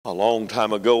a long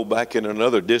time ago, back in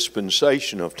another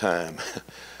dispensation of time,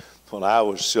 when I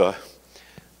was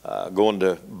going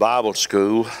to Bible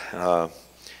school,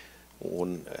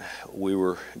 when we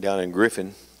were down in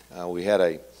Griffin, we had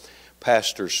a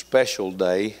pastor's special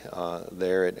day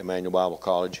there at Emmanuel Bible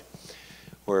College,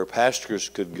 where pastors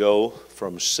could go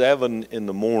from 7 in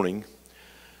the morning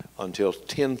until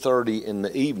 10:30 in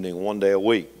the evening one day a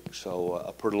week. So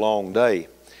a pretty long day.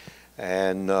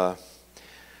 And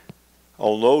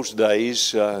on those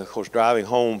days, of course, driving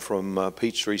home from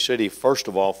Peachtree City, first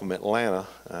of all from Atlanta,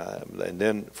 and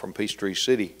then from Peachtree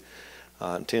City,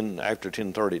 after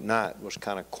 10:30 at night, was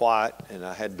kind of quiet, and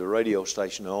I had the radio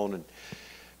station on, and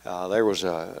there was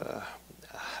a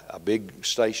big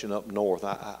station up north.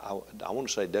 I want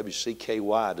to say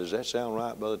WCKY. Does that sound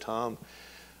right, Brother Tom?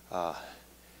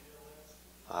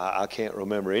 I can't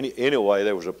remember. Anyway,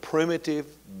 there was a Primitive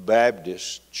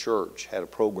Baptist church had a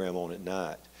program on at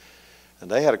night. And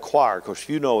they had a choir. Of course,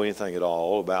 if you know anything at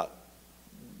all about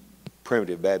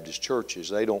Primitive Baptist churches,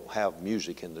 they don't have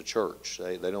music in the church.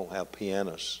 They don't have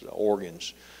pianos,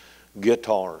 organs,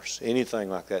 guitars,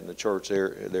 anything like that in the church.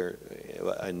 They're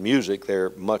in music, they're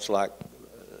much like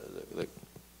the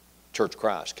Church of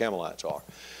Christ, Camellites are.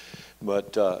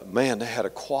 But man, they had a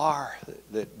choir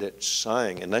that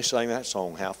sang, and they sang that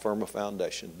song, How Firm a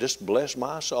Foundation. Just bless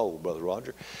my soul, Brother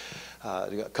Roger.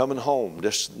 Coming home,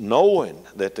 just knowing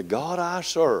that the God I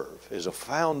serve is a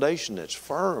foundation that's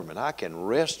firm, and I can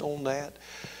rest on that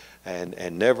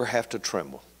and never have to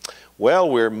tremble. Well,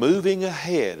 we're moving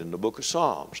ahead in the book of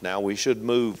Psalms. Now, we should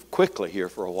move quickly here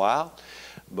for a while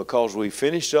because we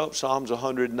finished up Psalms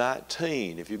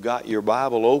 119. If you've got your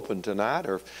Bible open tonight,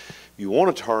 or if you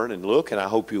want to turn and look, and I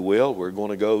hope you will, we're going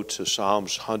to go to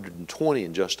Psalms 120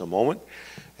 in just a moment,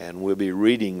 and we'll be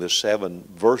reading the 7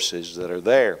 verses that are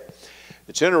there.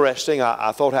 It's interesting.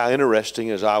 I thought how interesting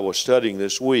as I was studying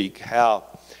this week how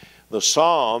the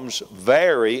Psalms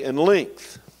vary in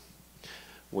length.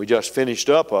 We just finished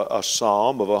up a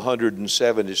psalm of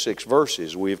 176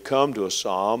 verses. We've come to a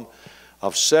psalm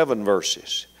of 7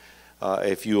 verses.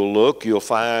 If you'll look, you'll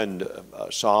find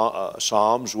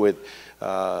psalms with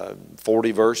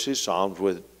 40 verses, psalms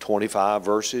with 25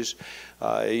 verses.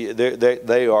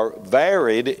 They are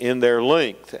varied in their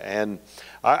length. And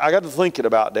I got to thinking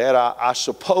about that. I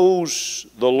suppose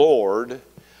the Lord,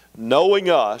 knowing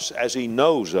us as He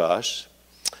knows us,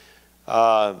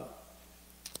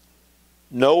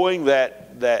 knowing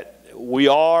that we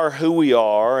are who we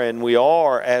are and we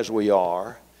are as we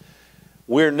are,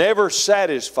 we're never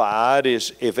satisfied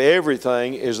if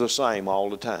everything is the same all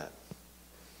the time.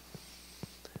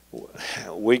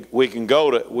 We can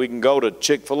go to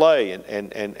Chick-fil-A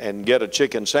and get a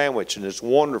chicken sandwich, and it's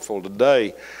wonderful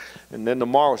today. And then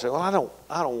tomorrow we say, well, I don't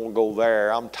want to go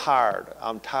there. I'm tired.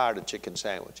 I'm tired of chicken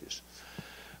sandwiches.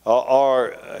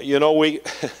 Or we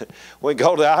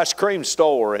go to the ice cream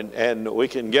store and we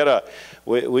can get a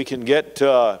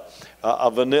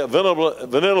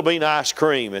vanilla bean ice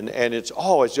cream, and it's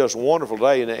just a wonderful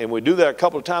day. And we do that a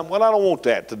couple of times. Well, I don't want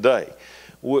that today.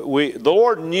 The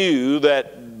Lord knew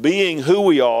that being who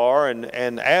we are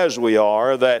and as we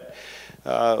are, that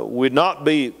we'd not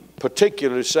be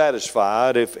particularly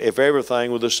satisfied if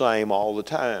everything was the same all the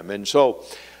time. And so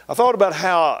I thought about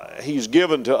how He's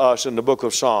given to us in the book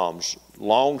of Psalms,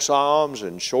 long psalms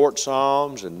and short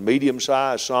psalms and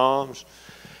medium-sized psalms.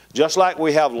 Just like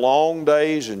we have long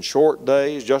days and short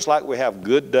days, just like we have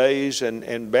good days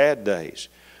and bad days.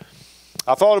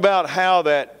 I thought about how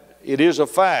that it is a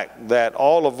fact that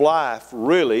all of life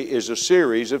really is a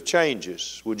series of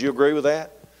changes. Would you agree with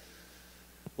that?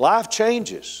 Life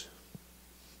changes.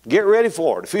 Get ready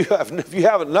for it. If you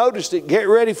haven't noticed it, get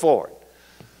ready for it.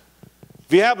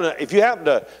 If you happen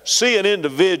to see an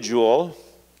individual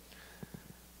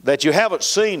that you haven't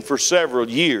seen for several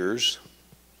years,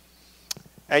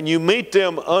 and you meet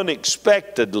them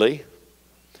unexpectedly,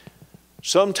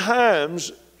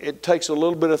 sometimes it takes a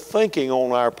little bit of thinking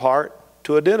on our part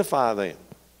to identify them.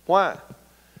 Why?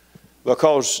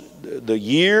 Because the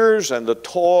years and the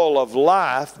toil of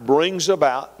life brings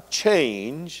about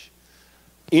change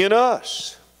in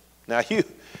us. Now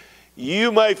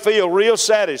you may feel real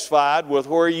satisfied with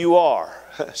where you are.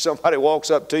 Somebody walks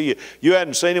up to you, you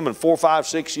hadn't seen them in 4, 5,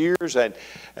 6 years, and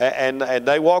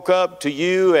they walk up to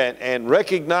you and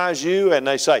recognize you, and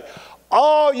they say,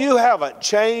 oh, you haven't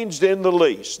changed in the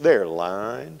least. They're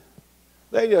lying.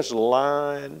 They're just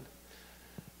lying.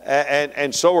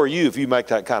 And so are you if you make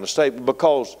that kind of statement,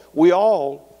 because we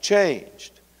all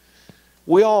changed.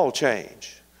 We all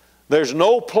change. There's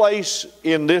no place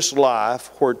in this life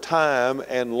where time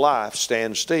and life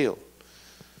stand still.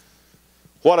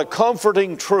 What a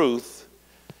comforting truth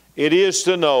it is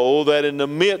to know that in the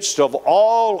midst of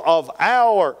all of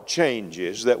our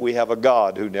changes, that we have a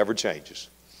God who never changes.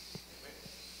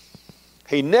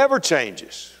 He never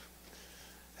changes.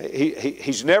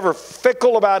 He's never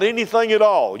fickle about anything at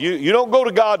all. You don't go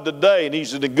to God today and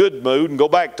He's in a good mood and go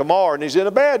back tomorrow and He's in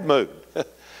a bad mood.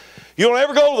 You don't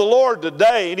ever go to the Lord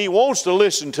today and He wants to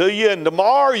listen to you, and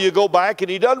tomorrow you go back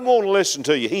and He doesn't want to listen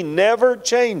to you. He never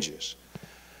changes.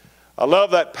 I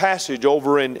love that passage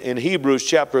over in Hebrews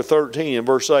chapter 13 and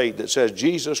verse 8 that says,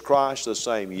 Jesus Christ the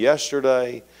same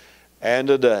yesterday and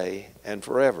today and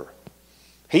forever.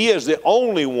 He is the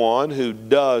only one who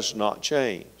does not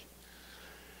change.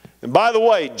 And by the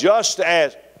way,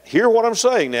 hear what I'm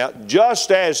saying now,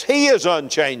 just as He is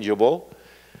unchangeable,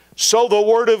 so the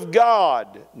Word of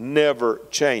God never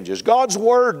changes. God's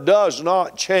Word does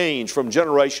not change from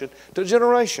generation to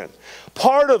generation.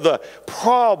 Part of the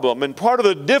problem and part of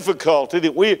the difficulty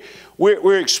that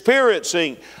we're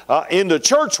experiencing in the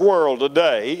church world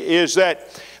today is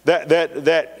that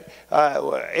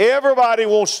everybody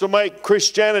wants to make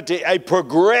Christianity a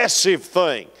progressive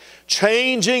thing,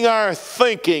 changing our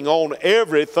thinking on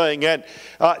everything and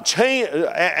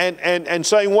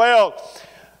saying, well,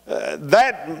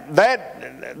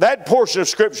 that portion of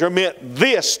Scripture meant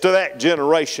this to that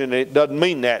generation. It doesn't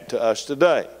mean that to us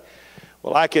today.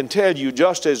 Well, I can tell you,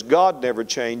 just as God never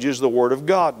changes, the Word of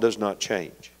God does not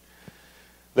change.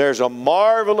 There's a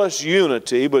marvelous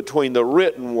unity between the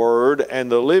written Word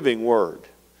and the living Word.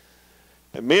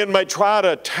 And men may try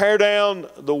to tear down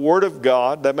the Word of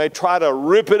God. They may try to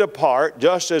rip it apart,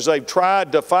 just as they've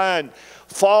tried to find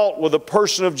fault with the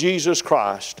person of Jesus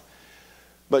Christ.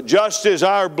 But just as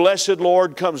our blessed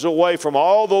Lord comes away from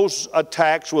all those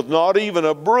attacks with not even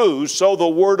a bruise, so the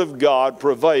Word of God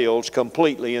prevails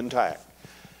completely intact.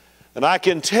 And I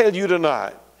can tell you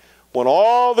tonight, when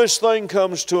all this thing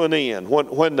comes to an end,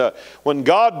 when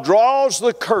God draws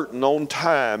the curtain on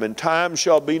time and time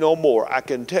shall be no more, I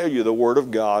can tell you the Word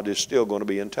of God is still going to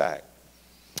be intact.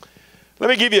 Let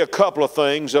me give you a couple of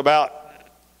things about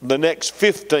the next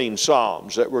 15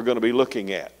 Psalms that we're going to be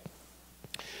looking at.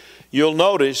 You'll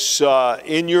notice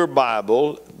in your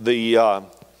Bible,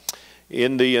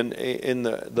 in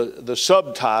the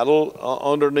subtitle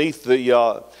underneath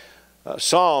the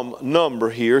Psalm number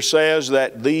here says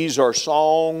that these are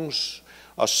songs,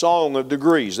 a song of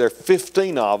degrees. There are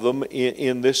 15 of them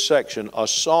in this section, a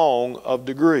song of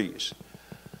degrees.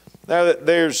 Now,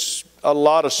 there's a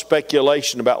lot of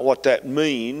speculation about what that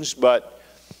means, but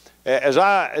as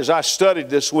I studied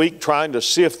this week trying to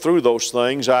sift through those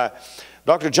things,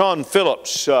 Dr. John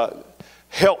Phillips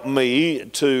helped me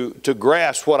to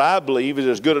grasp what I believe is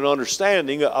as good an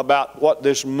understanding about what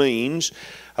this means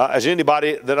as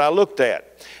anybody that I looked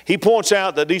at. He points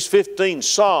out that these 15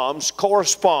 Psalms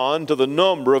correspond to the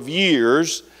number of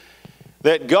years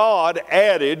that God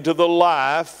added to the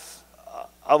life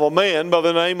of a man by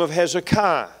the name of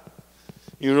Hezekiah.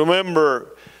 You remember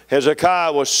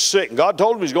Hezekiah was sick. God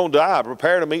told him he's going to die.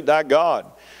 Prepare to meet thy God.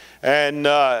 And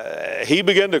he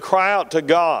began to cry out to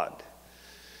God.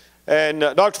 And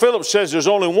Dr. Phillips says there's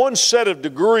only one set of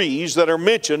degrees that are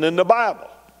mentioned in the Bible.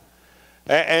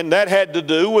 And that had to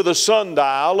do with the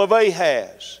sundial of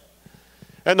Ahaz.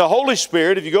 And the Holy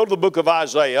Spirit, if you go to the book of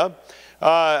Isaiah,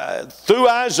 through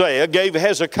Isaiah gave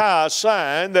Hezekiah a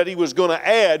sign that he was going to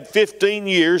add 15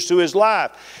 years to his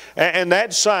life. And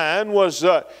that sign was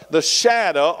the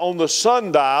shadow on the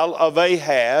sundial of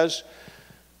Ahaz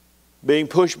being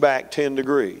pushed back 10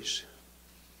 degrees.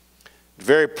 It's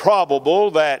very probable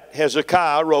that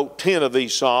Hezekiah wrote 10 of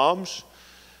these Psalms.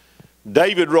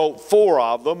 David wrote 4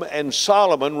 of them, and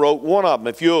Solomon wrote 1 of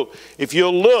them. If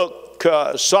you'll look,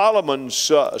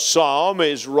 Solomon's psalm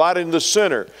is right in the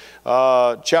center,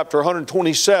 chapter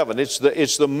 127.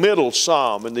 It's the middle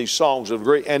psalm in these songs of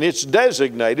degrees, and it's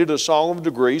designated a song of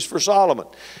degrees for Solomon.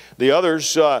 The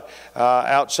others,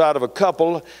 outside of a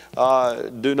couple,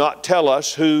 do not tell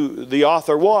us who the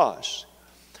author was.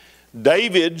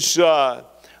 David's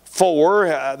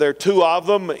 4, there are 2 of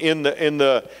them in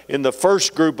the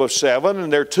first group of 7,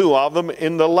 and there are 2 of them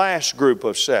in the last group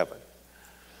of 7.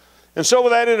 And so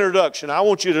with that introduction, I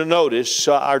want you to notice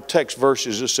our text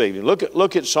verses this evening.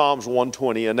 Look at Psalms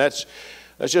 120, and let's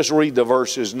just read the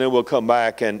verses, and then we'll come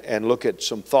back and look at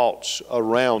some thoughts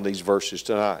around these verses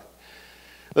tonight.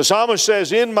 The psalmist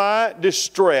says, "In my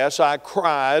distress I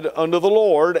cried unto the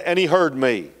Lord, and He heard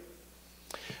me.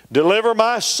 Deliver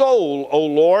my soul, O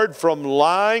Lord, from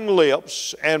lying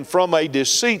lips and from a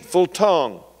deceitful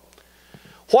tongue.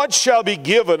 What shall be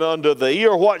given unto thee,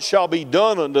 or what shall be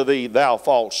done unto thee, thou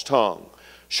false tongue?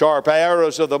 Sharp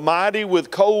arrows of the mighty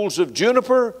with coals of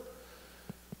juniper?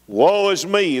 Woe is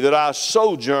me that I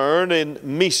sojourn in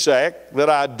Mesech, that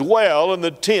I dwell in the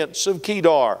tents of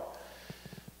Kedar.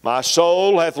 My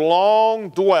soul hath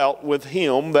long dwelt with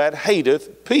him that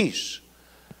hateth peace.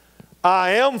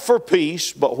 I am for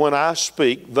peace, but when I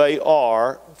speak, they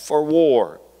are for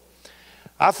war.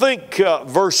 I think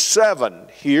verse 7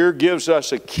 here gives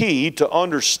us a key to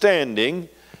understanding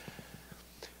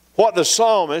what the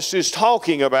psalmist is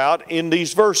talking about in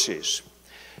these verses.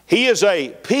 He is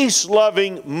a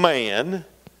peace-loving man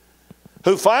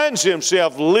who finds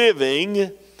himself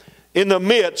living in the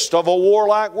midst of a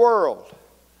warlike world.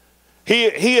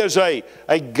 He is a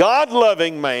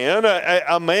God-loving man,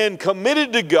 a man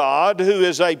committed to God who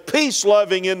is a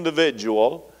peace-loving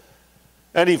individual,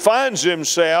 and he finds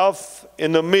himself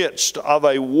in the midst of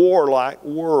a warlike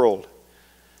world.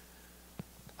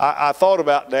 I thought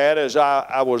about that as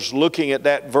I was looking at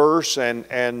that verse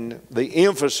and the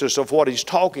emphasis of what he's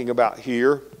talking about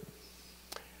here.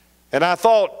 And I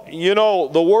thought, you know,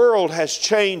 the world has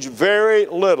changed very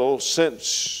little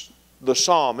since the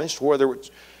psalmist, whether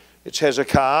it's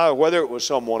Hezekiah or whether it was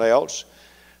someone else.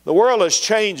 The world has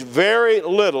changed very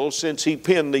little since he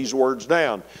penned these words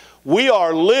down. We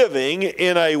are living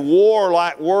in a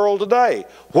warlike world today,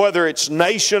 whether it's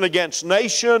nation against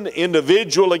nation,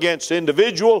 individual against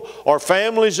individual, or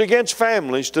families against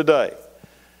families today.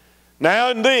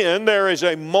 Now and then there is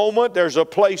a moment, there's a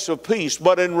place of peace,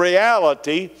 but in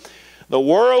reality, the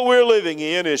world we're living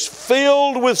in is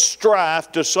filled with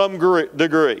strife to some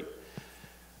degree.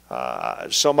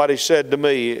 Somebody said to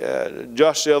me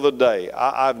just the other day,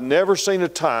 I've never seen a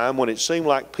time when it seemed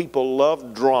like people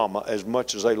loved drama as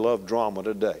much as they love drama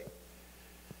today.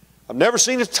 I've never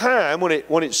seen a time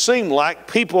when it seemed like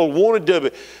people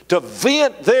wanted to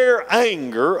vent their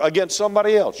anger against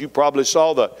somebody else. You probably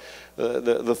saw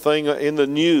the thing in the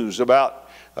news about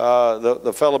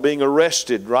the fellow being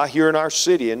arrested right here in our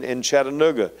city in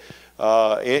Chattanooga.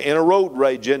 In a road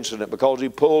rage incident because he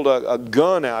pulled a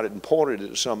gun out and pointed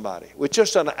it at somebody. With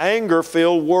just an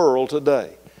anger-filled world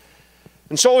today.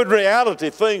 And so in reality,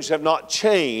 things have not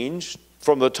changed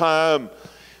from the time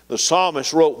the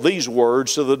psalmist wrote these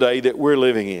words to the day that we're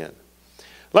living in.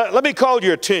 Let me call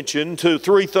your attention to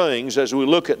three things as we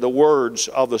look at the words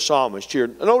of the psalmist here.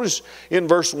 Notice in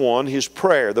verse 1 his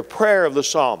prayer, the prayer of the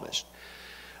psalmist.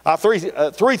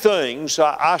 Three things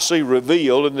I see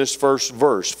revealed in this first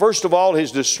verse. First of all,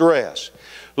 his distress.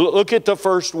 Look at the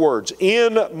first words,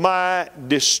 in my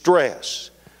distress.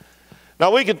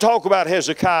 Now we could talk about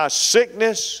Hezekiah's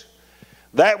sickness.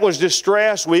 That was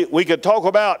distress. We could talk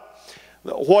about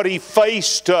what he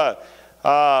faced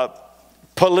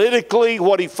politically,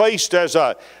 what he faced as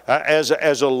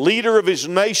a leader of his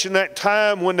nation at that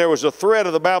time when there was a threat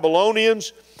of the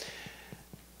Babylonians.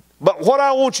 But what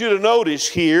I want you to notice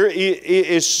here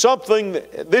is something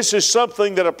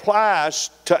that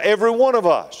applies to every one of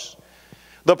us.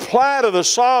 The plight of the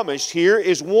psalmist here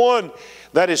is one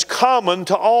that is common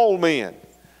to all men.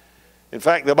 In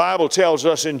fact, the Bible tells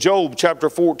us in Job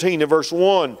chapter 14 and verse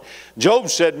 1,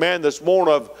 Job said, man that's born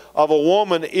of a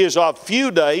woman is of few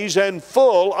days and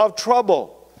full of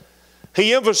trouble.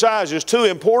 He emphasizes two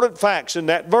important facts in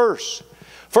that verse.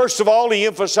 First of all, he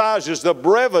emphasizes the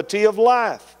brevity of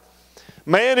life.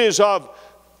 Man is of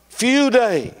few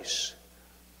days.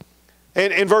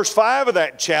 And in verse 5 of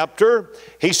that chapter,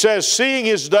 he says, seeing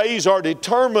his days are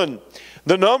determined,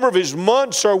 the number of his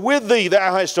months are with thee.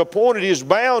 Thou hast appointed his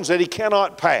bounds that he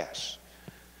cannot pass.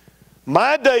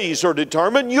 My days are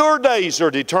determined. Your days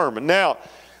are determined. Now,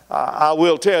 I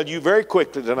will tell you very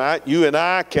quickly tonight, you and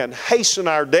I can hasten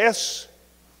our deaths.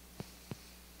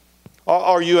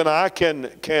 Or you and I can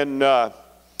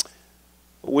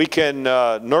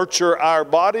nurture our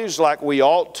bodies like we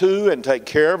ought to and take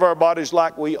care of our bodies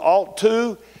like we ought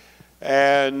to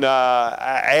and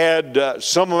add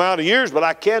some amount of years. But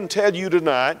I can tell you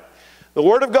tonight, the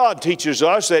Word of God teaches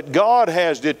us that God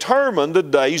has determined the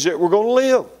days that we're going to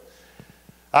live.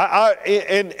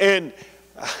 And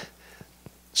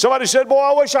somebody said, boy,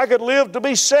 I wish I could live to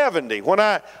be 70. When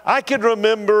I can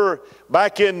remember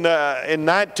back in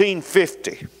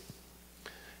 1950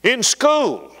 in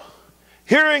school,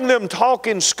 hearing them talk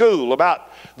in school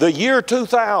about the year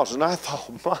 2000, I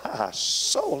thought, my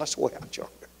soul, that's way out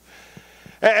yonder.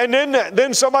 And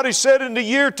then somebody said in the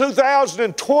year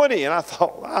 2020, and I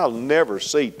thought, I'll never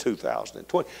see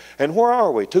 2020. And where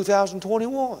are we?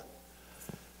 2021.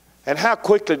 And how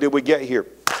quickly did we get here?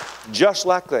 Just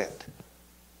like that.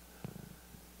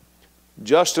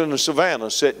 Justin and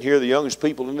Savannah sitting here, the youngest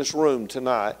people in this room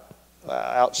tonight,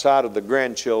 outside of the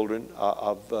grandchildren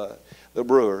of the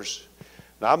Brewers.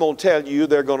 Now I'm going to tell you,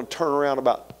 they're going to turn around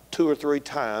about 2 or 3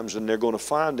 times and they're going to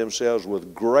find themselves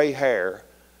with gray hair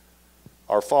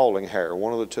or falling hair,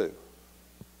 one of the two.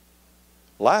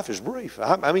 Life is brief.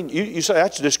 I mean, you say,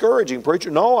 that's discouraging,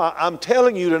 preacher. No, I'm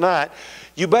telling you tonight,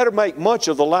 you better make much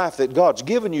of the life that God's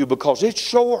given you because it's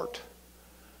short.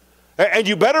 And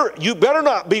you better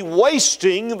not be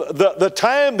wasting the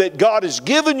time that God has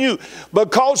given you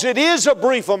because it is a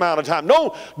brief amount of time.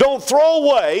 Don't throw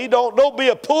away, don't be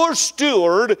a poor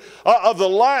steward of the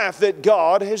life that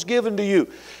God has given to you.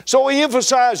 So he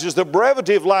emphasizes the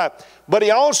brevity of life, but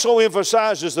he also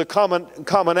emphasizes the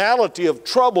commonality of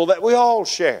trouble that we all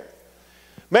share.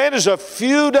 Man is a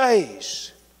few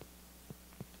days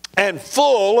and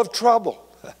full of trouble.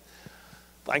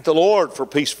 Thank the Lord for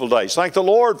peaceful days. Thank the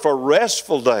Lord for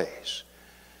restful days.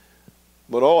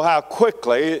 But oh, how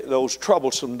quickly those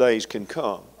troublesome days can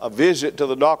come. A visit to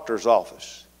the doctor's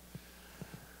office.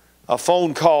 A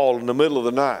phone call in the middle of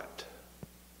the night.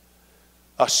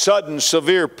 A sudden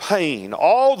severe pain.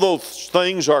 All those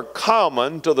things are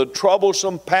common to the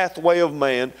troublesome pathway of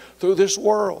man through this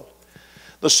world.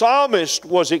 The psalmist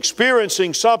was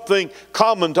experiencing something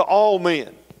common to all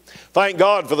men. Thank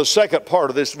God for the second part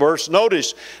of this verse.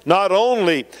 Notice not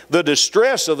only the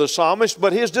distress of the psalmist,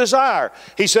 but his desire.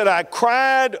 He said, I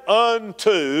cried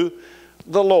unto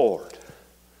the Lord.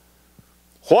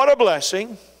 What a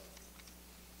blessing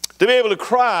to be able to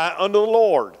cry unto the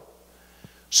Lord.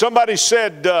 Somebody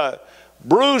said,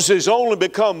 bruises only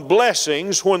become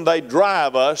blessings when they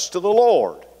drive us to the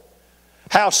Lord.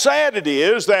 How sad it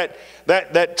is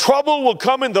that trouble will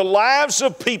come in the lives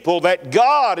of people that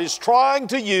God is trying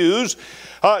to use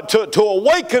to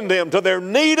awaken them to their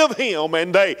need of Him,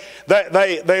 and they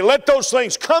let those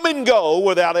things come and go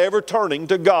without ever turning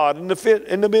to God in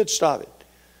the midst of it.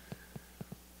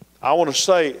 I want to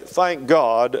say thank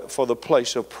God for the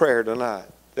place of prayer tonight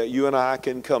that you and I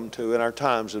can come to in our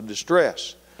times of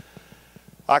distress.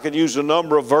 I could use a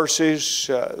number of verses,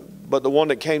 but the one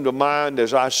that came to mind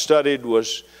as I studied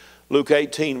was Luke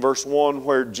 18, verse 1,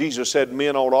 where Jesus said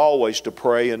men ought always to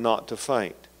pray and not to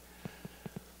faint.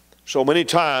 So many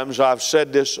times I've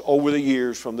said this over the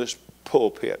years from this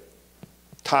pulpit,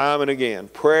 time and again.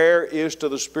 Prayer is to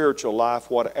the spiritual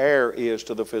life what air is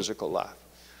to the physical life.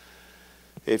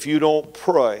 If you don't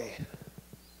pray,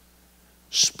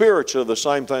 spiritually the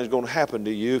same thing is going to happen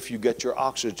to you if you get your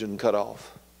oxygen cut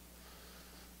off.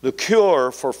 The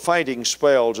cure for fainting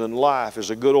spells in life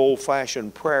is a good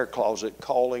old-fashioned prayer closet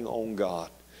calling on God,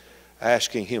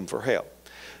 asking Him for help.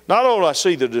 Not only do I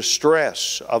see the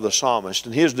distress of the psalmist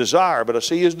and his desire, but I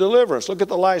see his deliverance. Look at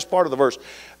the last part of the verse.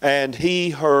 And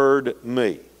He heard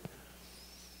me.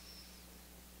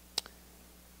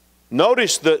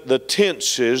 Notice the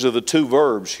tenses of the two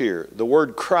verbs here. The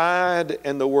word cried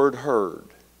and the word heard.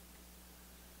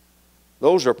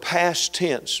 Those are past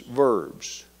tense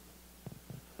verbs.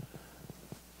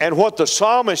 And what the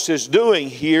psalmist is doing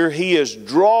here, he is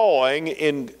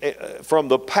drawing from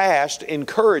the past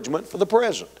encouragement for the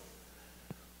present.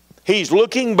 He's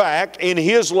looking back in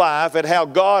his life at how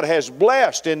God has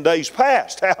blessed in days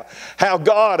past,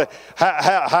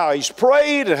 how He's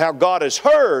prayed and how God has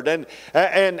heard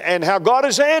and how God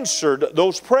has answered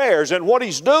those prayers. And what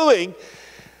he's doing,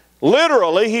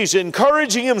 literally, he's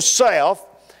encouraging himself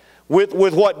with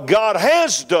what God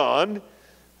has done,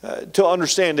 to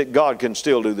understand that God can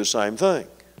still do the same thing.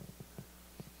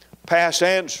 Past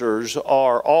answers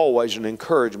are always an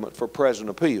encouragement for present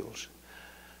appeals.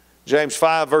 James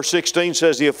 5 verse 16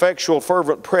 says, the effectual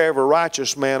fervent prayer of a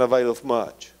righteous man availeth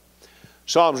much.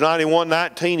 Psalms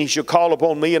 91:19, he shall call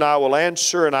upon me and I will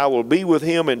answer, and I will be with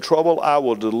him in trouble. I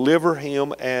will deliver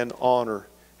him and honor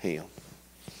him.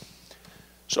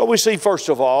 So we see first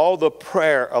of all the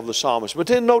prayer of the psalmist. But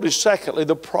then notice secondly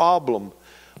the problem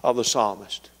of the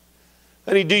psalmist.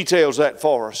 And he details that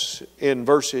for us in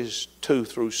verses 2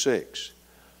 through 6.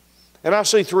 And I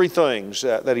see three things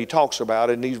that he talks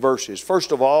about in these verses.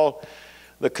 First of all,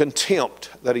 the contempt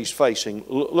that he's facing.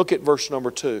 Look at verse number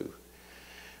 2.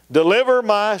 Deliver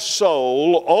my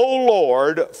soul, O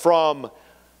Lord, from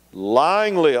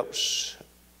lying lips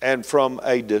and from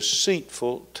a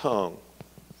deceitful tongue.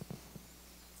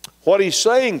 What he's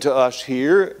saying to us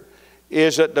here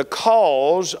is that the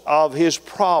cause of his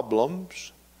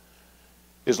problems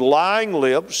is lying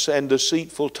lips and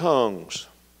deceitful tongues.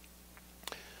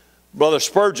 Brother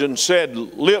Spurgeon said,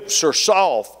 lips are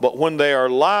soft, but when they are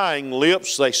lying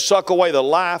lips, they suck away the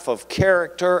life of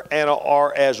character and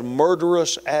are as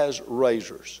murderous as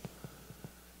razors.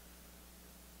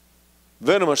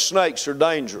 Venomous snakes are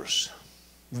dangerous,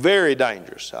 very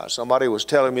dangerous. Somebody was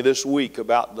telling me this week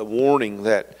about the warning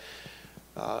that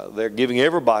they're giving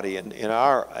everybody in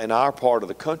our part of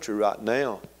the country right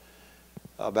now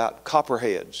about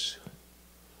copperheads.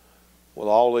 with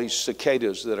all these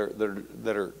cicadas that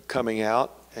are coming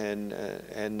out, and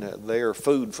they are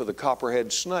food for the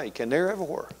copperhead snake, and they're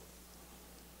everywhere.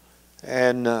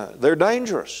 And they're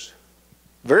dangerous.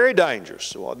 Very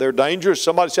dangerous. Well, they're dangerous.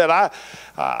 Somebody said,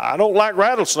 I don't like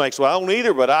rattlesnakes. Well, I don't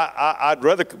either, but I'd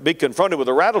rather be confronted with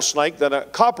a rattlesnake than a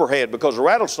copperhead, because a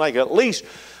rattlesnake at least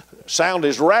sound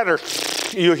is ratter.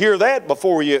 You hear that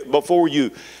before he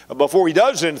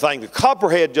does anything. The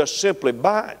copperhead just simply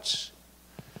bites.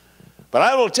 But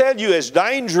I will tell you, as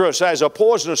dangerous as a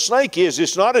poisonous snake is,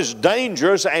 it's not as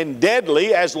dangerous and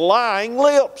deadly as lying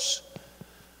lips.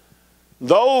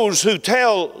 Those who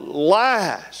tell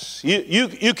lies.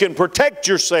 You can protect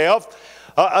yourself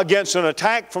against an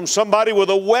attack from somebody with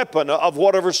a weapon of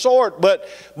whatever sort, but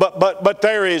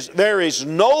there is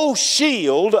no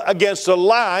shield against a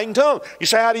lying tongue. You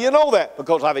say, how do you know that?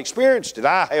 Because I've experienced it.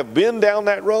 I have been down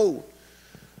that road.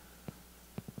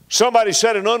 Somebody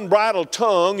said an unbridled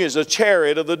tongue is a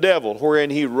chariot of the devil, wherein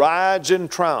he rides in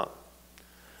triumph.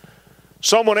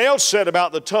 Someone else said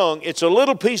about the tongue, it's a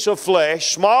little piece of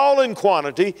flesh, small in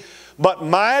quantity, but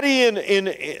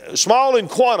mighty small in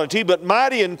quantity, but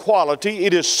mighty in quality.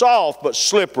 It is soft but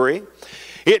slippery.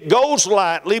 It goes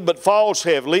lightly but falls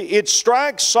heavily. It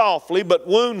strikes softly but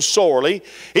wounds sorely.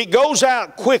 It goes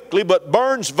out quickly but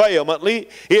burns vehemently.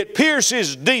 It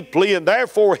pierces deeply and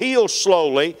therefore heals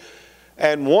slowly.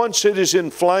 And once it is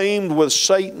inflamed with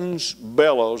Satan's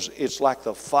bellows, it's like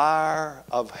the fire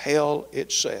of hell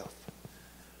itself.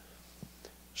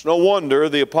 It's no wonder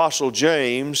the Apostle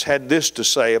James had this to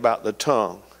say about the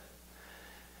tongue.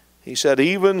 He said,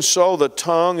 even so the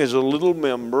tongue is a little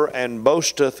member, and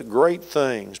boasteth great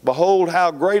things. Behold,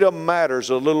 how great a matter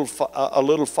a little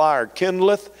fire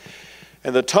kindleth,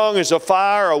 and the tongue is a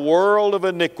fire, a world of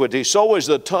iniquity. So is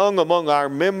the tongue among our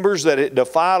members, that it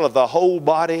defileth the whole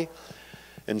body,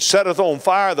 and setteth on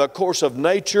fire the course of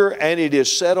nature, and it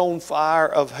is set on fire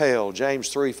of hell. James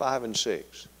 3, 5, and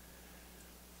 6.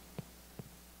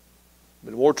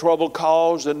 Been more trouble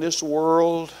caused in this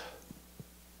world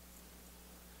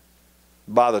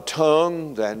by the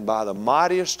tongue than by the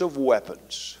mightiest of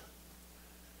weapons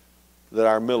that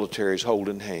our militaries hold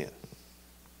in hand.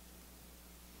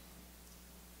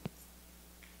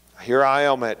 Here I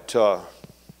am at a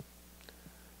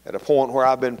point where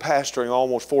I've been pastoring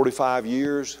almost 45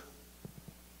 years,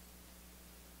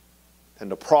 and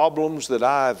the problems that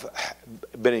I've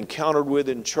been encountered with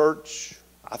in church,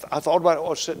 I thought about it while I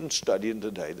was sitting and studying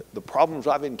today. The problems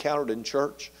I've encountered in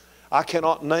church, I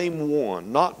cannot name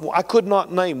one. I could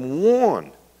not name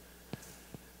one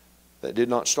that did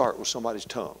not start with somebody's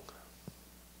tongue.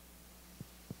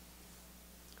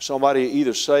 Somebody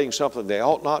either saying something they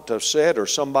ought not to have said, or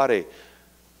somebody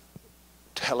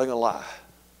telling a lie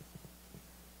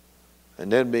and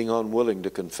then being unwilling to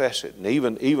confess it. And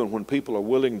even when people are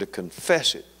willing to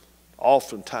confess it,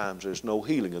 oftentimes there's no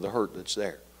healing of the hurt that's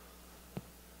there.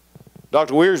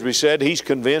 Dr. Wiersbe said he's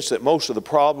convinced that most of the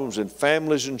problems in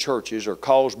families and churches are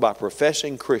caused by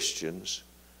professing Christians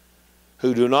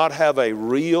who do not have a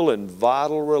real and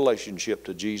vital relationship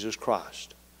to Jesus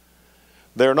Christ.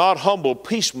 They're not humble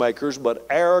peacemakers, but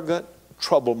arrogant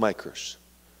troublemakers.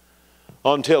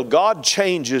 Until God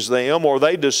changes them or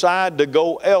they decide to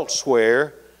go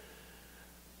elsewhere,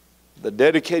 the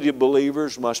dedicated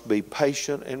believers must be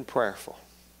patient and prayerful.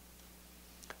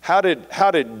 How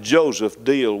did Joseph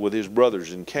deal with his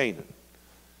brothers in Canaan?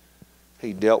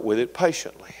 He dealt with it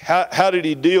patiently. How did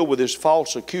he deal with his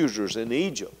false accusers in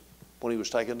Egypt when he was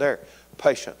taken there?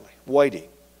 Patiently, waiting.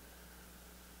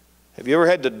 Have you ever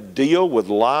had to deal with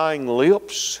lying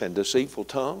lips and deceitful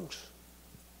tongues?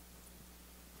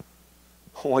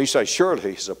 Well, you say,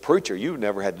 surely as a preacher you've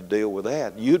never had to deal with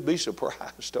that. You'd be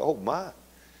surprised. Oh my.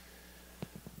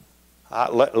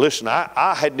 Listen,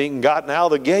 I hadn't even gotten out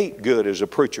of the gate good as a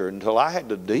preacher until I had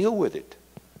to deal with it.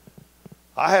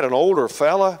 I had an older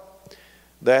fella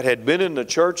that had been in the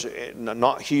church,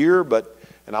 not here,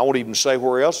 and I won't even say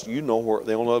where else. You know where,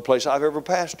 the only other place I've ever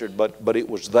pastored, but it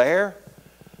was there.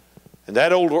 And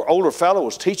that older fellow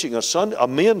was teaching a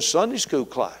men's Sunday school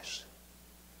class.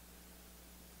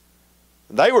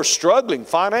 They were struggling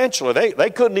financially. They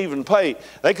couldn't even pay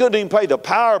the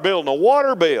power bill and the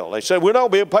water bill. They said, we're not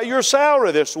going to be able to pay your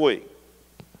salary this week.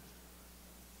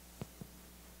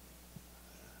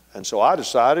 And so I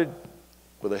decided,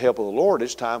 with the help of the Lord,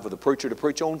 it's time for the preacher to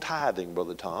preach on tithing,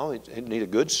 Brother Tom. He need a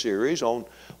good series on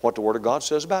what the Word of God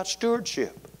says about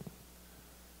stewardship.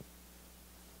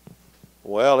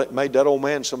 Well, it made that old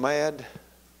man so mad.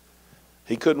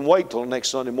 He couldn't wait till the next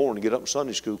Sunday morning to get up in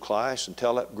Sunday school class and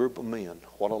tell that group of men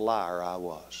what a liar I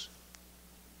was.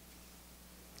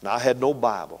 And I had no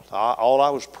Bible. All I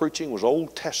was preaching was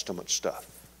Old Testament stuff.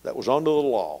 that was under the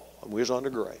law, and we was under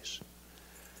grace.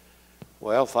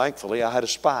 Well, thankfully, I had a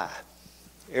spy.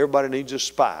 Everybody needs a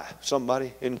spy,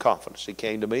 somebody in confidence. He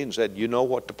came to me and said, you know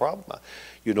what the problem is?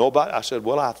 You know about it? I said,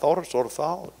 well, I sort of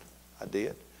thought. I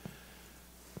did.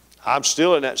 I'm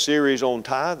still in that series on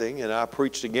tithing, and I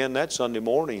preached again that Sunday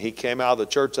morning. He came out of the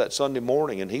church that Sunday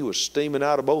morning, and he was steaming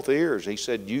out of both ears. He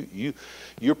said,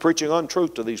 you're preaching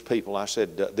untruth to these people. I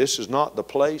said, this is not the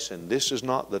place, and this is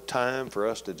not the time for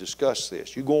us to discuss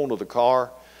this. You go into the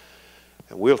car,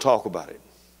 and we'll talk about it.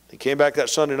 He came back that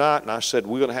Sunday night, and I said,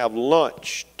 we're going to have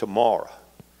lunch tomorrow.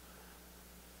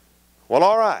 Well,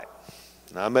 all right.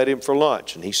 And I met him for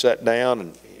lunch, and he sat down,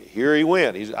 and here he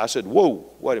went. I said, whoa,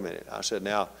 wait a minute. I said,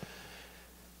 now,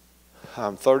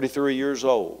 I'm 33 years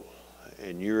old,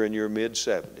 and you're in your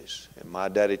mid-70s, and my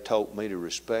daddy taught me to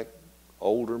respect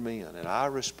older men, and I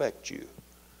respect you.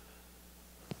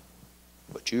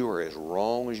 But you are as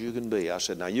wrong as you can be. I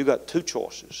said, now, you got two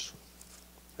choices,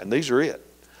 and these are it.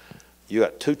 You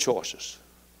got two choices.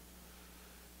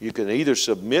 You can either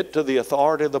submit to the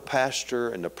authority of the pastor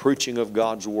and the preaching of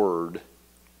God's Word,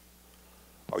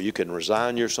 or you can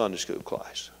resign your Sunday school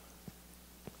class.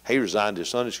 He resigned his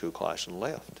Sunday school class and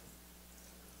left.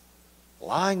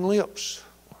 Lying lips.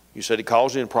 You said he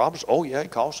caused any problems? Oh, yeah, he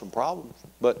caused some problems.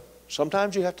 But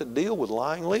sometimes you have to deal with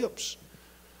lying lips.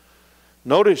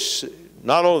 Notice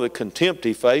not only the contempt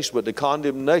he faced, but the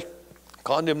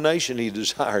condemnation he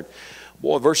desired.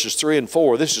 Boy, verses 3 and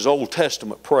 4, this is Old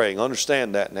Testament praying.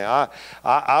 Understand that now.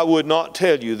 I would not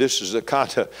tell you this is the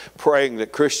kind of praying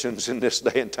that Christians in this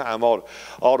day and time ought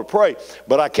to pray.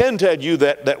 But I can tell you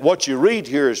that what you read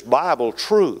here is Bible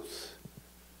truth.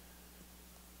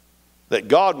 That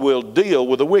God will deal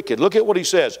with the wicked. Look at what he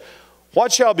says.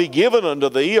 What shall be given unto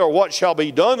thee, or what shall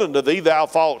be done unto thee, thou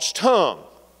false tongue?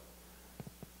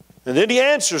 And then he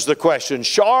answers the question,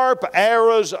 sharp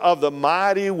arrows of the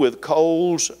mighty with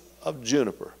coals of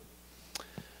juniper.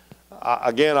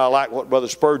 Again, I like what Brother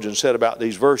Spurgeon said about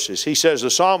these verses. He says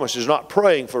the psalmist is not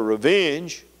praying for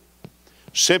revenge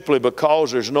simply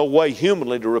because there's no way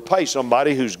humanly to repay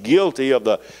somebody who's guilty of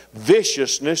the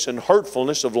viciousness and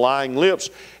hurtfulness of lying lips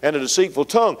and a deceitful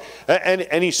tongue.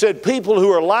 And he said people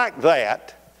who are like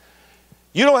that,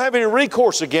 you don't have any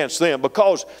recourse against them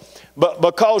because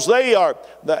they are,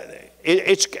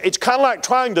 it's kind of like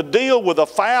trying to deal with the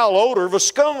foul odor of a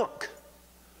skunk.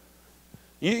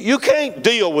 You can't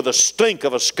deal with the stink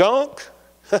of a skunk.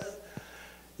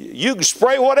 You can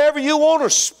spray whatever you want to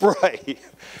spray.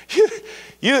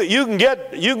 You can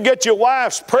get your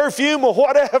wife's perfume or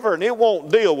whatever, and it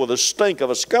won't deal with the stink of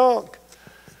a skunk.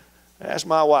 That's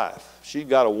my wife. She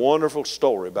got a wonderful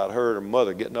story about her and her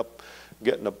mother getting a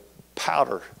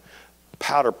powder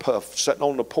puff sitting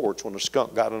on the porch when the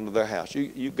skunk got into their house.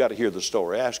 You've got to hear the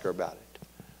story. Ask her about it.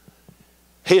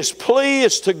 His plea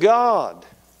is to God,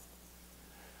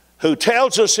 who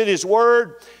tells us in His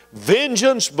Word,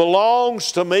 vengeance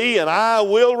belongs to me and I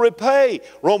will repay.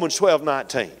 Romans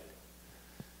 12:19.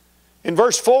 In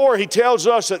verse 4, he tells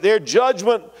us that their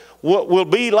judgment will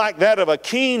be like that of a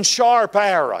keen, sharp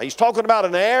arrow. He's talking about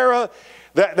an arrow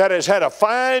that has had a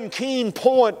fine, keen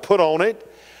point put on it.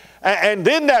 And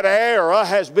then that arrow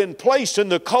has been placed in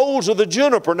the coals of the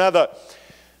juniper. Now,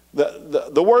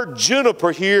 the word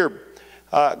juniper here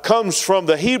comes from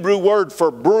the Hebrew word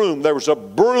for broom. There was a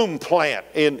broom plant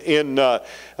in that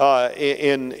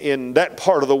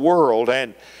part of the world,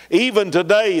 and even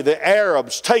today the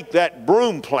Arabs take that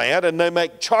broom plant and they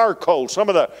make charcoal, some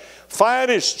of the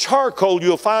finest charcoal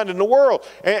you'll find in the world.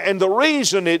 And the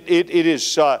reason it is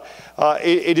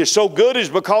so good is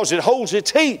because it holds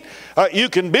its heat. You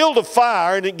can build a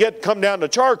fire and it come down to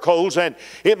charcoals, and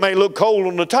it may look cold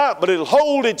on the top, but it'll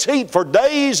hold its heat for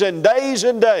days and days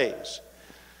and days.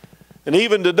 And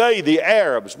even today, the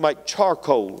Arabs make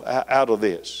charcoal out of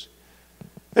this.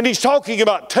 And he's talking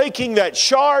about taking that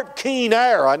sharp, keen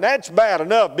arrow, and that's bad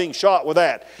enough being shot with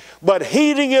that, but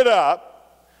heating it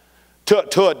up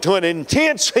to an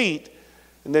intense heat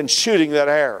and then shooting that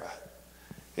arrow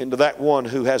into that one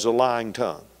who has a lying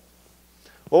tongue.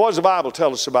 Well, what does the Bible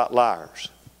tell us about liars?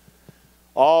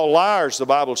 All liars, the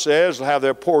Bible says, will have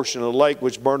their portion in the lake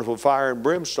which burneth with fire and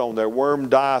brimstone. Their worm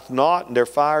dieth not, and their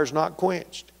fire is not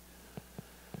quenched.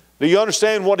 Do you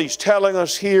understand what he's telling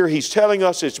us here? He's telling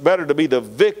us it's better to be the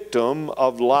victim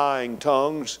of lying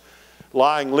tongues,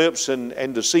 lying lips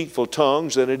and deceitful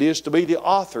tongues than it is to be the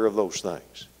author of those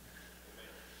things.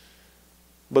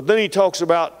 But then he talks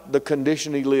about the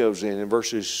condition he lives in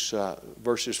verses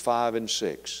 5 and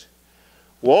 6.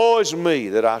 Woe is me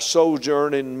that I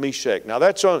sojourn in Meshach. Now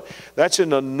that's in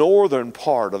the northern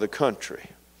part of the country.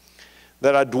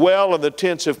 that I dwell in the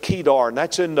tents of Kedar, and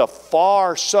that's in the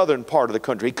far southern part of the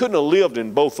country. He couldn't have lived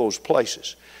in both those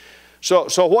places.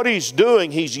 So what he's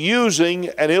doing, he's using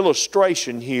an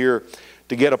illustration here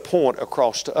to get a point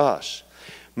across to us.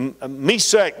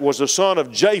 Meshach was the son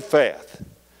of Japheth.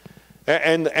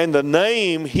 And the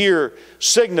name here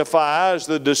signifies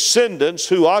the descendants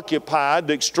who occupied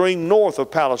the extreme north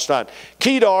of Palestine.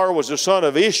 Kedar was the son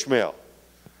of Ishmael.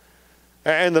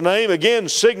 And the name again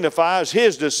signifies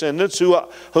his descendants who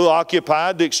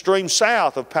occupied the extreme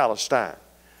south of Palestine.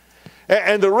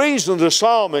 And the reason the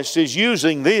psalmist is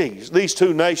using these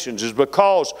two nations is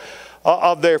because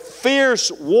of their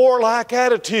fierce, warlike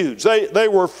attitudes. They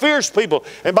were fierce people.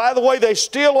 And by the way, they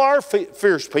still are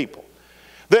fierce people.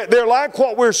 They're like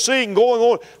what we're seeing going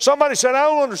on. Somebody said, I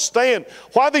don't understand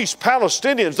why these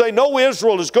Palestinians, they know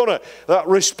Israel is going to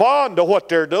respond to what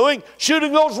they're doing,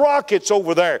 shooting those rockets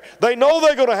over there. They know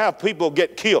they're going to have people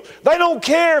get killed. They don't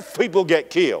care if people get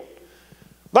killed.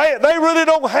 They really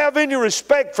don't have any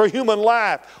respect for human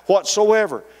life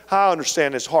whatsoever. I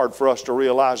understand it's hard for us to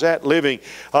realize that, living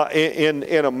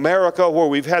in America where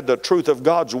we've had the truth of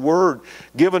God's Word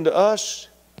given to us.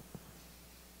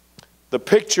 The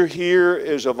picture here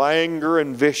is of anger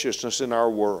and viciousness in our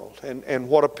world. And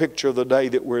what a picture of the day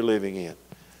that we're living in.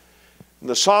 And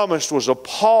the psalmist was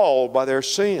appalled by their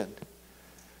sin.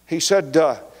 He said,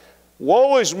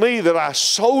 woe is me that I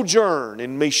sojourn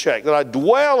in Meshach, that I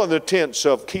dwell in the tents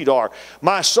of Kedar.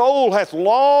 My soul hath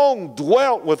long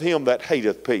dwelt with him that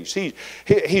hateth peace.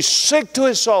 He's sick to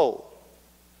his soul.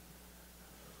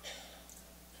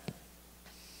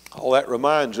 All that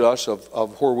reminds us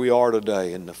of where we are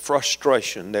today and the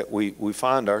frustration that we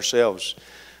find ourselves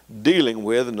dealing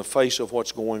with in the face of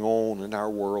what's going on in our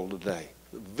world today.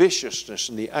 The viciousness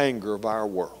and the anger of our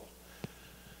world.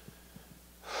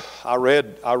 I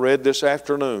read this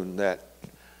afternoon that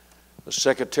the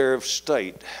Secretary of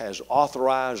State has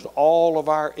authorized all of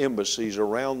our embassies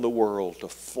around the world to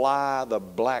fly the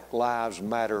Black Lives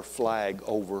Matter flag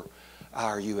over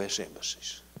our U.S.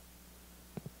 embassies.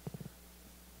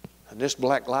 And this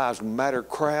Black Lives Matter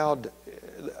crowd,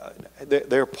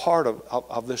 they're part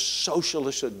of this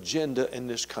socialist agenda in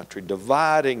this country,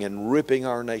 dividing and ripping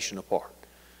our nation apart.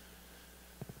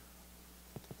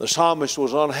 The psalmist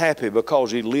was unhappy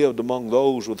because he lived among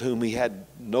those with whom he had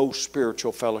no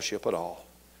spiritual fellowship at all.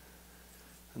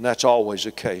 And that's always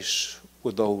the case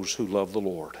with those who love the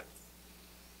Lord.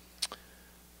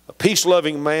 A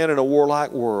peace-loving man in a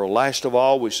warlike world. Last of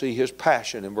all, we see his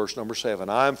passion in verse number 7.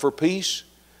 I am for peace,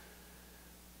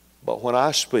 but when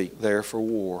I speak, they're for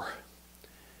war.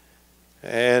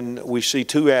 And we see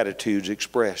two attitudes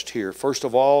expressed here. First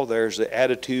of all, there's the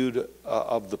attitude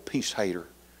of the peace hater.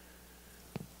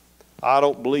 I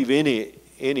don't believe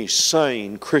any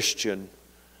sane Christian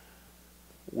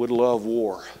would love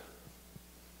war.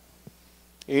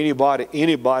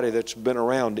 Anybody that's been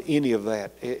around any of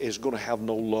that is going to have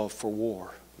no love for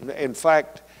war. In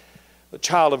fact, the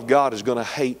child of God is going to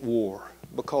hate war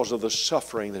because of the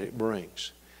suffering that it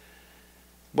brings.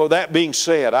 But that being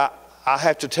said, I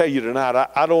have to tell you tonight,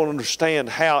 I don't understand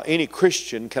how any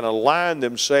Christian can align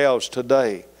themselves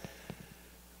today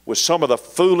with some of the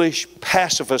foolish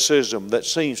pacificism that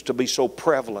seems to be so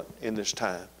prevalent in this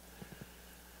time.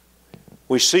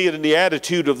 We see it in the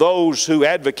attitude of those who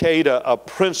advocate a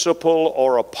principle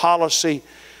or a policy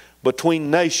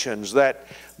between nations that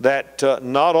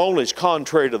not only is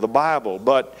contrary to the Bible,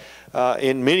 but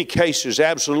in many cases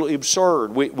absolutely absurd.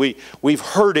 We've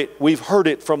heard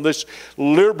it from this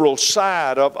liberal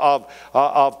side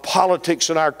of politics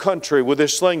in our country with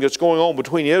this thing that's going on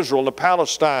between Israel and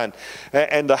Palestine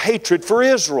and the hatred for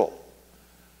Israel.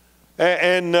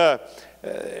 And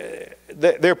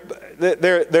their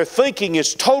thinking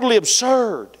is totally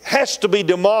absurd. It has to be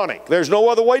demonic. There's no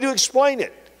other way to explain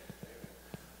it.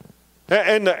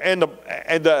 And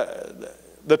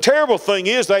the terrible thing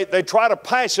is they try to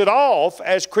pass it off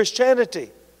as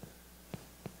Christianity.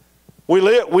 We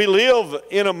live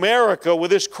in America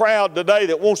with this crowd today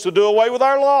that wants to do away with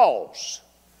our laws.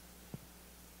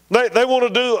 They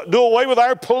want to do away with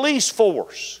our police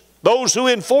force, those who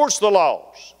enforce the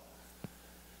laws.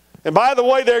 And by the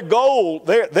way, their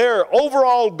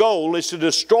overall goal is to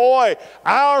destroy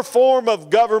our form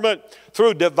of government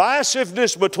through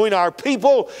divisiveness between our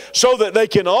people so that they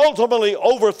can ultimately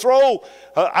overthrow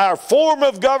our form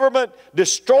of government,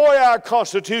 destroy our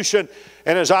Constitution,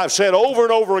 and as I've said over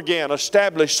and over again,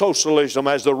 establish socialism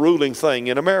as the ruling thing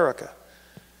in America.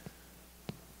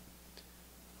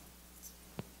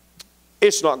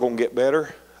 It's not going to get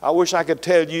better. I wish I could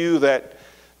tell you that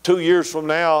 2 years from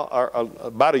now, or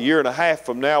about a year and a half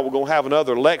from now, we're going to have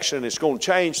another election. It's going to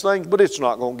change things, but it's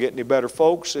not going to get any better,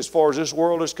 folks, as far as this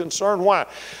world is concerned. Why?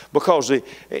 Because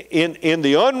in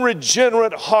the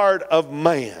unregenerate heart of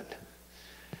man,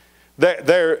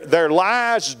 there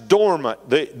lies dormant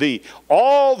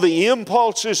all the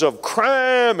impulses of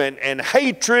crime and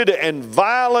hatred and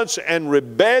violence and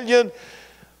rebellion.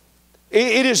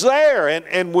 It is there,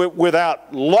 and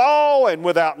without law and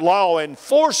without law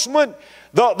enforcement,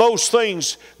 those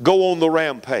things go on the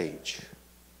rampage.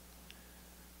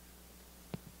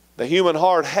 The human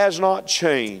heart has not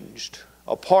changed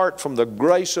apart from the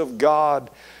grace of God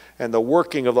and the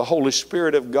working of the Holy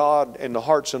Spirit of God in the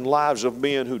hearts and lives of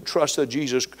men who trust the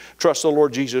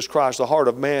Lord Jesus Christ. The heart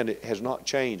of man has not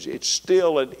changed. It's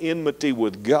still an enmity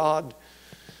with God.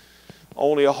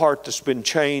 Only a heart that's been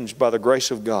changed by the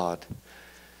grace of God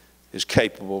is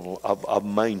capable of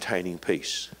maintaining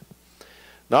peace.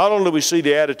 Not only do we see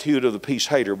the attitude of the peace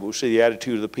hater, but we see the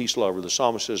attitude of the peace lover. The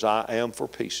psalmist says, I am for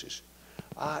peace.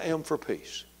 I am for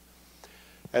peace.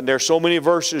 And there are so many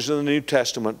verses in the New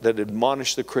Testament that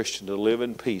admonish the Christian to live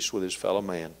in peace with his fellow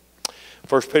man.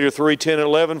 1 Peter 3, 10 and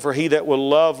 11, for he that will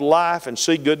love life and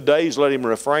see good days, let him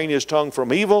refrain his tongue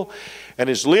from evil, and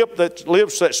his lips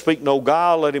that speak no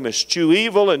guile, let him eschew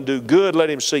evil and do good, let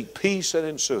him seek peace and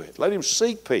ensue it. Let him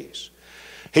seek peace.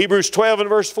 Hebrews 12 and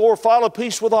verse 4, follow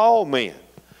peace with all men.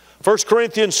 1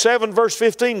 Corinthians 7 verse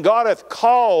 15, God hath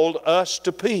called us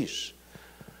to peace.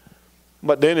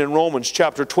 But then in Romans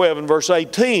chapter 12 and verse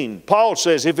 18, Paul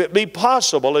says, if it be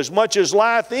possible, as much as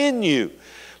lieth in you,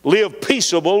 live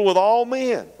peaceable with all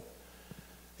men.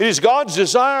 It is God's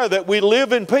desire that we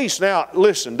live in peace. Now,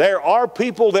 listen, there are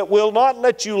people that will not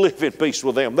let you live in peace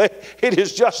with them. It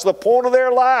is just the point of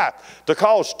their life to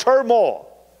cause turmoil.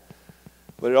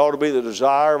 But it ought to be the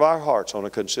desire of our hearts on a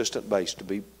consistent basis to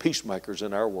be peacemakers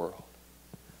in our world.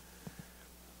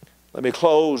 Let me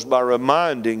close by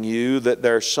reminding you that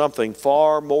there's something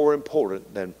far more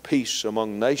important than peace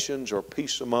among nations or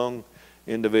peace among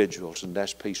individuals, and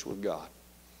that's peace with God.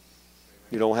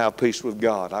 You don't have peace with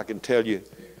God, I can tell you,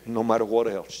 no matter what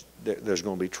else, there's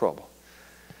going to be trouble.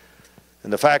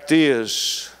 And the fact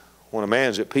is, when a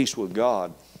man's at peace with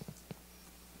God,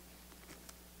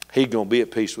 he's going to be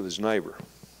at peace with his neighbor.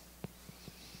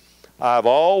 I've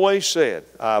always said,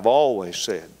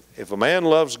 if a man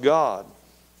loves God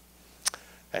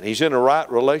and he's in a right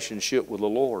relationship with the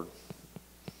Lord,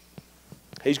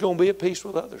 he's going to be at peace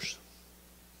with others.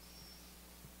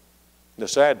 The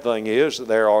sad thing is that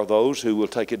there are those who will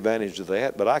take advantage of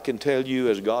that, but I can tell you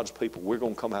as God's people, we're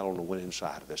going to come out on the winning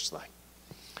side of this thing.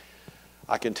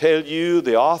 I can tell you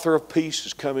the author of peace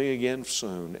is coming again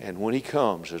soon, and when he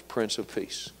comes as Prince of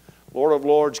Peace, Lord of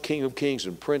Lords, King of Kings,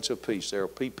 and Prince of Peace, there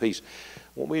will be peace.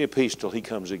 Won't be any peace till he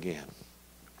comes again.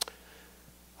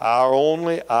 Our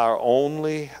only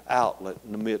outlet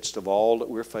in the midst of all that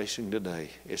we're facing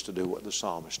today is to do what the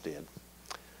psalmist did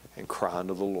and cry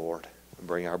unto the Lord and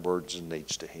bring our burdens and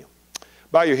needs to him.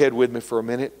 Bow your head with me for a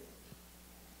minute.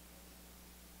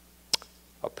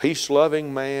 A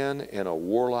peace-loving man in a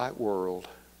warlike world.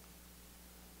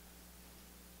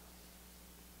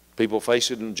 People face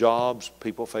it in jobs.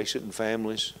 People face it in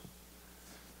families.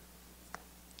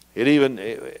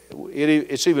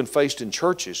 It's even faced in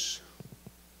churches.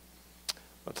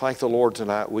 But thank the Lord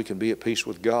tonight we can be at peace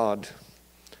with God,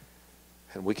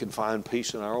 and we can find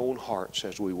peace in our own hearts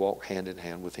as we walk hand in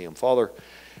hand with him. Father,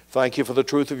 thank you for the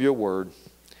truth of your word.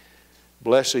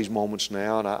 Bless these moments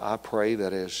now, and I pray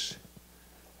that as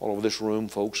all over this room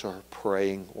folks are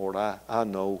praying, Lord, I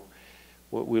know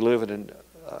we live in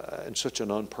such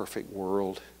an unperfect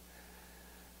world.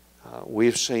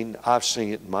 I've seen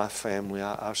it in my family.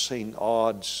 I've seen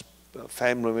odds,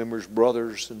 family members,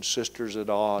 brothers and sisters at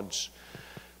odds,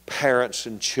 parents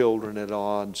and children at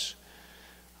odds.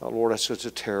 Lord, that's such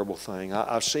a terrible thing.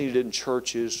 I've seen it in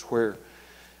churches where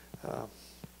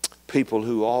people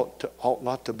who ought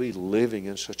not to be living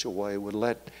in such a way would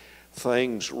let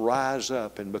things rise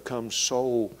up and become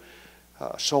so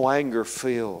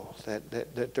anger-filled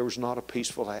that there was not a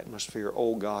peaceful atmosphere.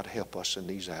 Oh, God, help us in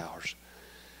these hours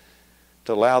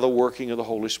to allow the working of the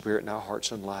Holy Spirit in our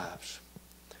hearts and lives.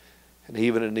 And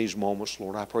even in these moments,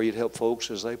 Lord, I pray you'd help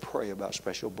folks as they pray about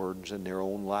special burdens in their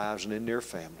own lives and in their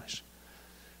families.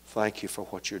 Thank you for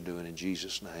what you're doing in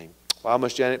Jesus' name. Why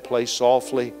must Janet play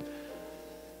softly?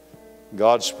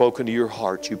 God's spoken to your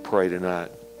heart, you pray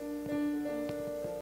tonight.